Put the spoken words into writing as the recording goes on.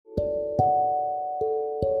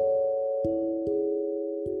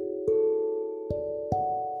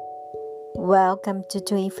Welcome to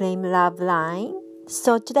Twin Flame Love Line.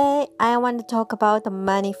 So today I want to talk about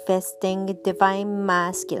manifesting divine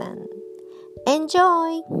masculine.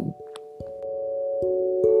 Enjoy!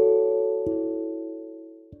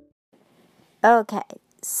 Okay,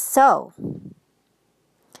 so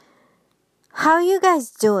how are you guys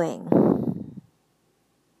doing?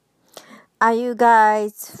 Are you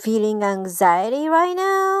guys feeling anxiety right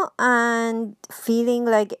now and feeling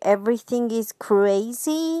like everything is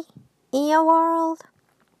crazy in your world?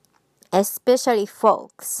 Especially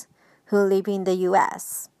folks who live in the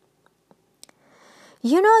US.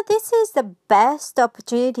 You know, this is the best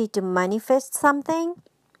opportunity to manifest something.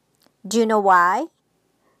 Do you know why?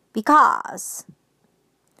 Because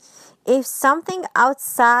if something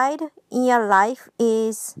outside in your life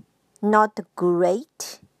is not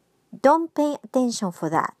great, don't pay attention for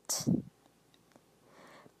that.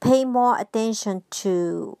 Pay more attention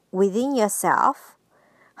to within yourself,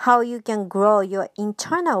 how you can grow your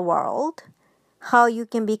internal world, how you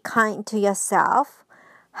can be kind to yourself,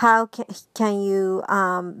 how can you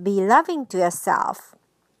be loving to yourself.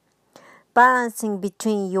 Balancing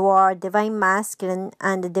between your divine masculine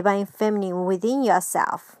and the divine feminine within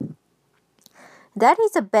yourself. That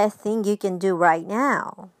is the best thing you can do right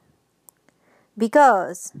now.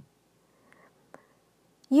 Because,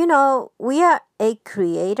 you know, we are a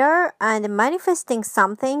creator and manifesting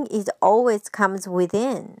something is always comes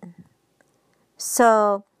within.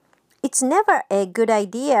 So, it's never a good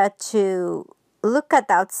idea to look at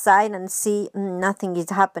outside and see nothing is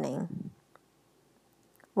happening.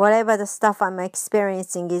 Whatever the stuff I'm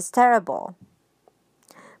experiencing is terrible.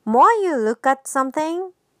 More you look at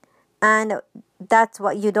something and that's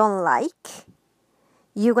what you don't like,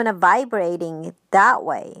 you're gonna vibrating that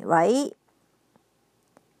way, right?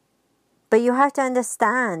 But you have to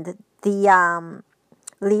understand the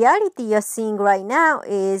reality you're seeing right now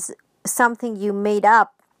is something you made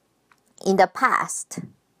up in the past.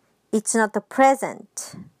 It's not the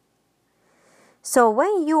present. So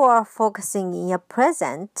when you are focusing in your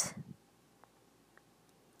present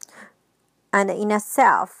and in a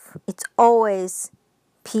self, it's always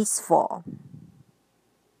peaceful.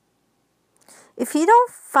 If you don't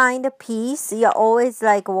find a peace, you're always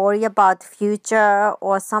like worried about future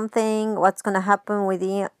or something, what's going to happen with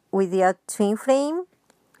your twin flame.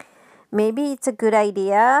 Maybe it's a good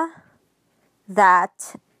idea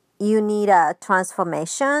that you need a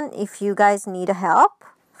transformation. If you guys need help,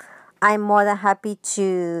 I'm more than happy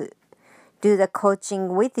to do the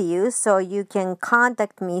coaching with you, so you can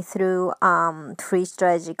contact me through free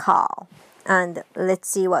strategy call and let's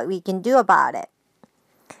see what we can do about it.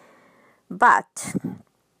 But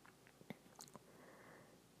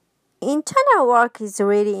internal work is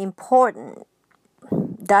really important.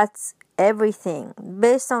 That's everything,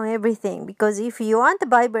 based on everything, because if you aren't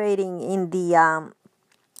vibrating in the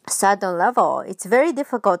certain level, it's very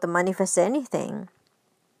difficult to manifest anything.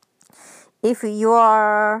 If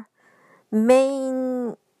your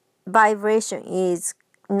main vibration is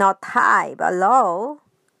not high but low,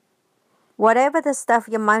 whatever the stuff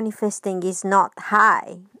you're manifesting is not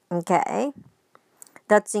high, okay?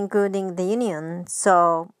 That's including the union.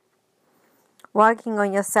 So working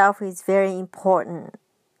on yourself is very important.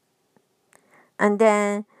 And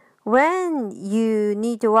then when you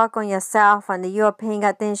need to work on yourself and you're paying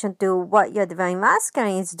attention to what your divine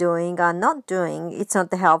masculine is doing or not doing, it's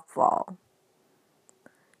not helpful.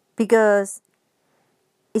 Because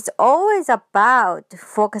it's always about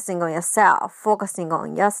focusing on yourself, focusing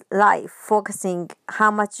on your life, focusing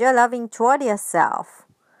how much you're loving toward yourself,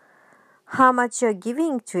 how much you're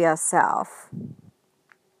giving to yourself,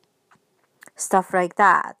 stuff like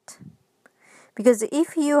that. Because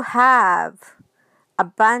if you have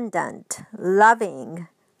abundant, loving,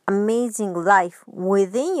 amazing life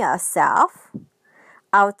within yourself,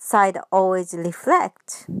 outside always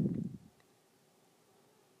reflect.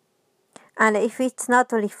 And if it's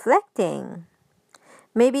not reflecting,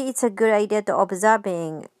 maybe it's a good idea to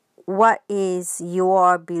observing what is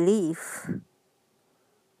your belief.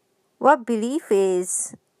 What belief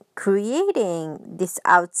is creating this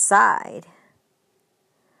outside?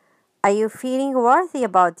 Are you feeling worthy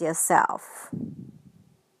about yourself?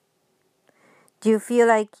 Do you feel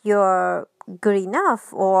like you're good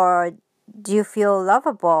enough, or do you feel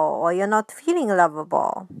lovable, or you're not feeling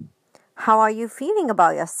lovable? How are you feeling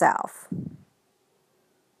about yourself?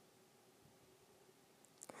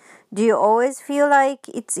 Do you always feel like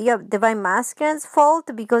it's your divine masculine's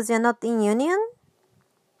fault because you're not in union?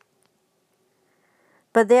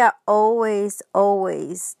 But they are always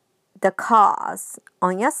the cause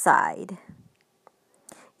on your side.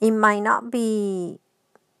 It might not be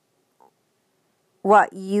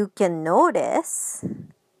what you can notice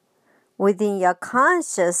within your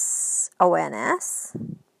conscious awareness.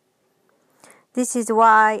 This is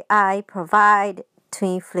why I provide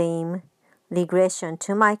twin flame regression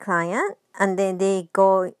to my client, and then they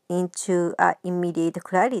go into immediate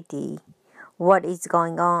clarity. What is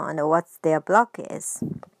going on and what's their block is.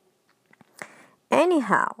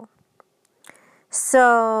 Anyhow,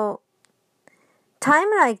 so time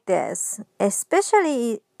like this,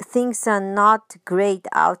 especially things are not great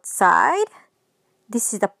outside,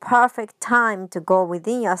 this is the perfect time to go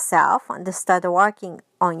within yourself and start working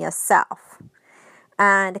on yourself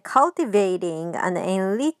and cultivating and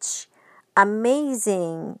enrich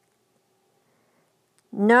amazing,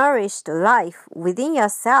 nourished life within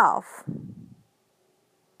yourself.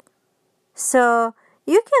 So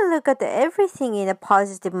you can look at everything in a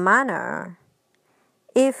positive manner.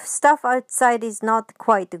 If stuff outside is not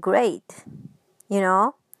quite great,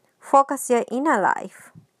 focus your inner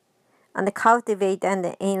life and cultivate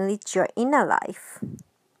and enrich your inner life.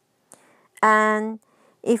 And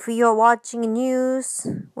if you're watching news,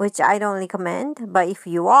 which I don't recommend, but if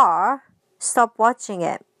you are, stop watching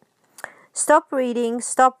it. Stop reading,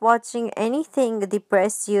 stop watching anything that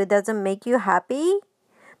depresses you, doesn't make you happy,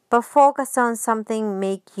 but focus on something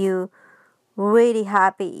make you really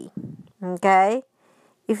happy. Okay?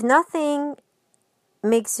 If nothing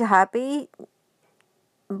makes you happy,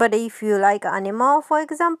 but if you like animal, for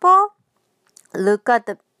example, look at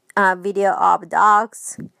the video of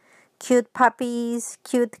dogs, cute puppies,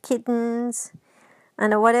 cute kittens,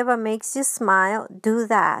 and whatever makes you smile, do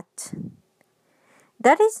that.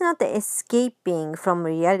 That is not escaping from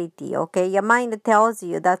reality, okay? Your mind tells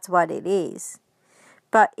you that's what it is.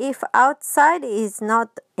 But if outside is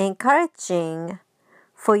not encouraging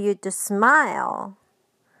for you to smile,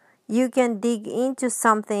 you can dig into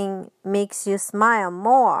something makes you smile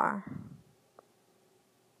more.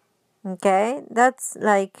 Okay? That's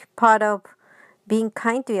like part of being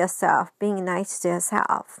kind to yourself, being nice to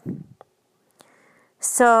yourself.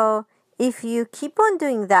 So if you keep on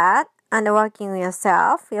doing that and working on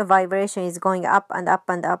yourself, your vibration is going up and up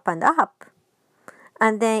and up and up.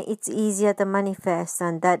 And then it's easier to manifest,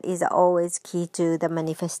 and that is always key to the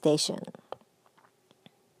manifestation.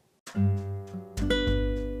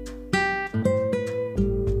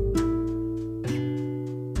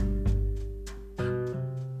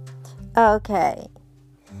 Okay.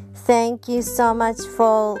 Thank you so much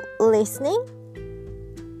for listening.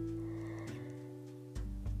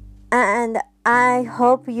 And I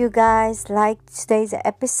hope you guys liked today's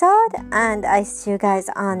episode, and I see you guys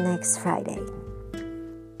on next Friday.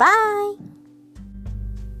 Bye!